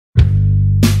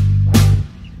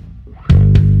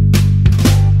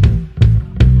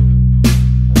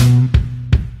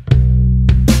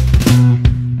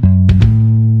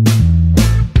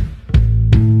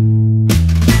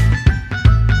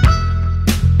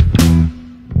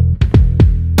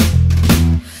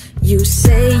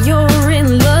say you're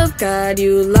in love, God,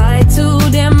 you lie too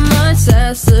damn much,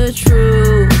 that's the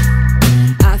truth.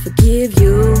 I forgive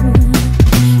you.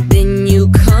 Then you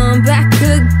come back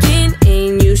again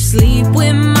and you sleep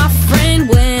with my friend.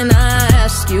 When I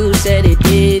asked you, said it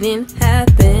didn't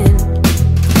happen.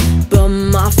 But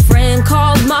my friend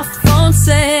called my phone,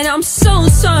 said I'm so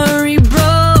sorry,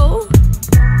 bro.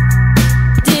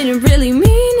 Didn't really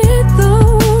mean it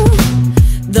though.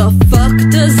 The fuck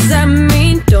does that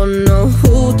mean? Don't know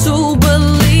who to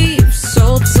believe,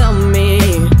 so tell me.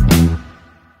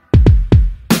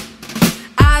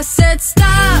 I said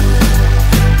stop,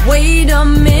 wait a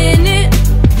minute.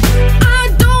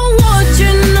 I don't want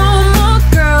you no more,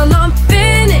 girl, I'm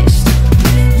finished.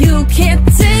 You can't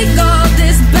take all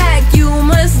this back, you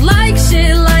must like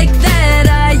shit like that.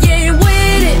 I ain't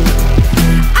with it,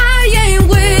 I ain't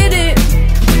with it.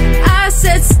 I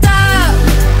said stop,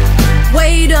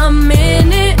 wait a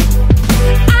minute.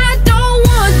 I don't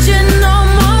want you no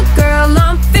more, girl,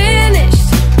 I'm finished.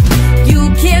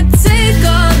 You can't take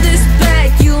all this back,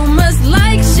 you must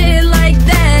like shit like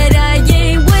that. I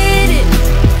ain't with it,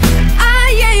 I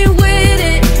ain't with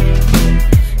it.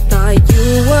 Thought you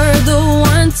were the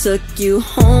one, took you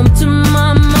home to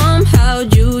my mom.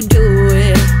 How'd you do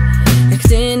it?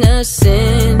 Acting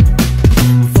innocent.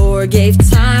 Forgave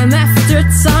time after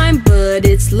time, but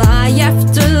it's lie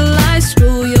after lie.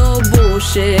 Screw your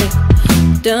bullshit,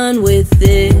 done with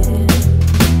it.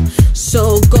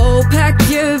 So go pack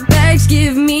your bags,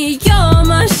 give me all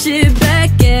my shit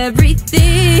back.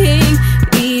 Everything,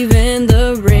 even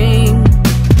the ring.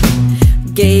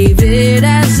 Gave it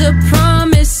as a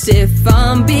promise. If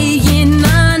I'm being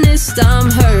honest,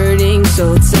 I'm hurting,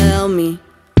 so tell me.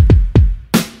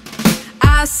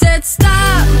 I said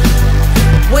stop,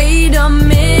 wait a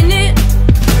minute.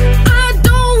 I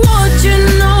don't want you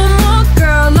no more,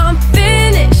 girl, I'm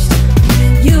finished.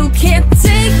 You can't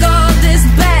take all this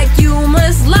back, you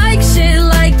must like shit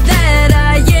like that.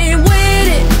 I ain't with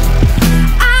it,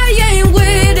 I ain't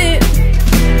with it.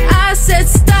 I said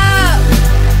stop,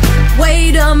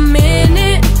 wait a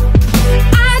minute.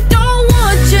 I don't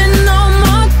want you no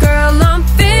more, girl, I'm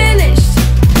finished.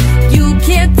 You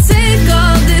can't take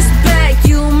all this back,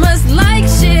 you must like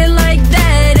shit like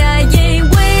that. I ain't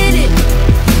with it,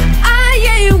 I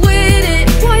ain't with it.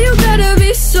 Why you gotta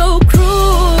be so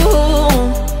cruel?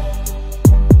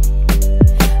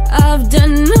 I've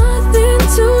done nothing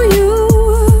to you.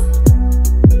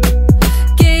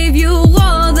 Gave you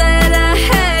all that I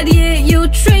had, yet you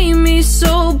treat me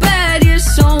so bad. You're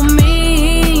so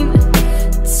mean.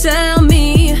 Tell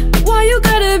me, why you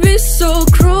gotta be so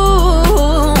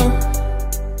cruel?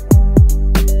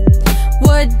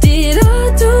 What did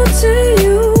I do to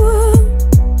you?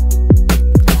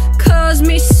 Caused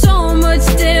me so much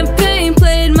damn pain,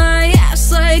 played my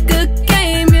ass like a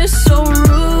game. You're so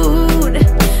rude,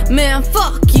 man,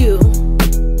 fuck you.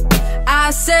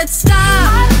 I said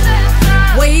stop,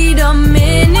 wait a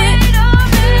minute.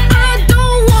 I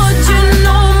don't want you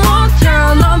no more,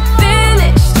 girl, I'm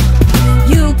finished.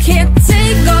 You can't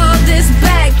take all this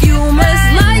back, you must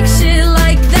like shit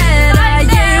like that. I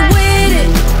ain't with it,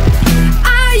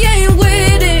 I ain't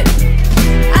with it.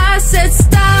 I said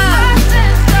stop,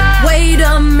 wait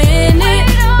a minute.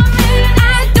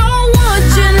 I don't want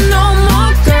you no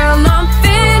more, girl, I'm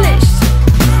finished.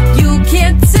 You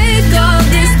can't take all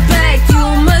this back, you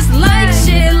must like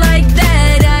shit like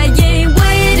that. I ain't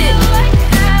with it,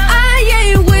 I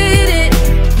ain't with it.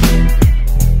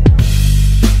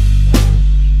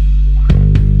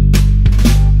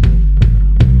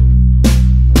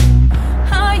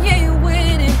 I ain't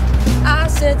with it. I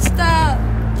said stop,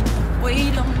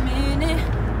 wait a minute.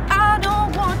 I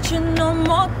don't want you no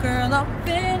more, girl, I'm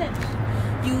finished.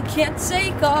 You can't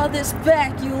take all this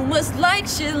back, you must like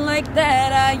shit like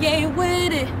that. I ain't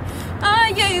with it,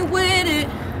 I ain't with it.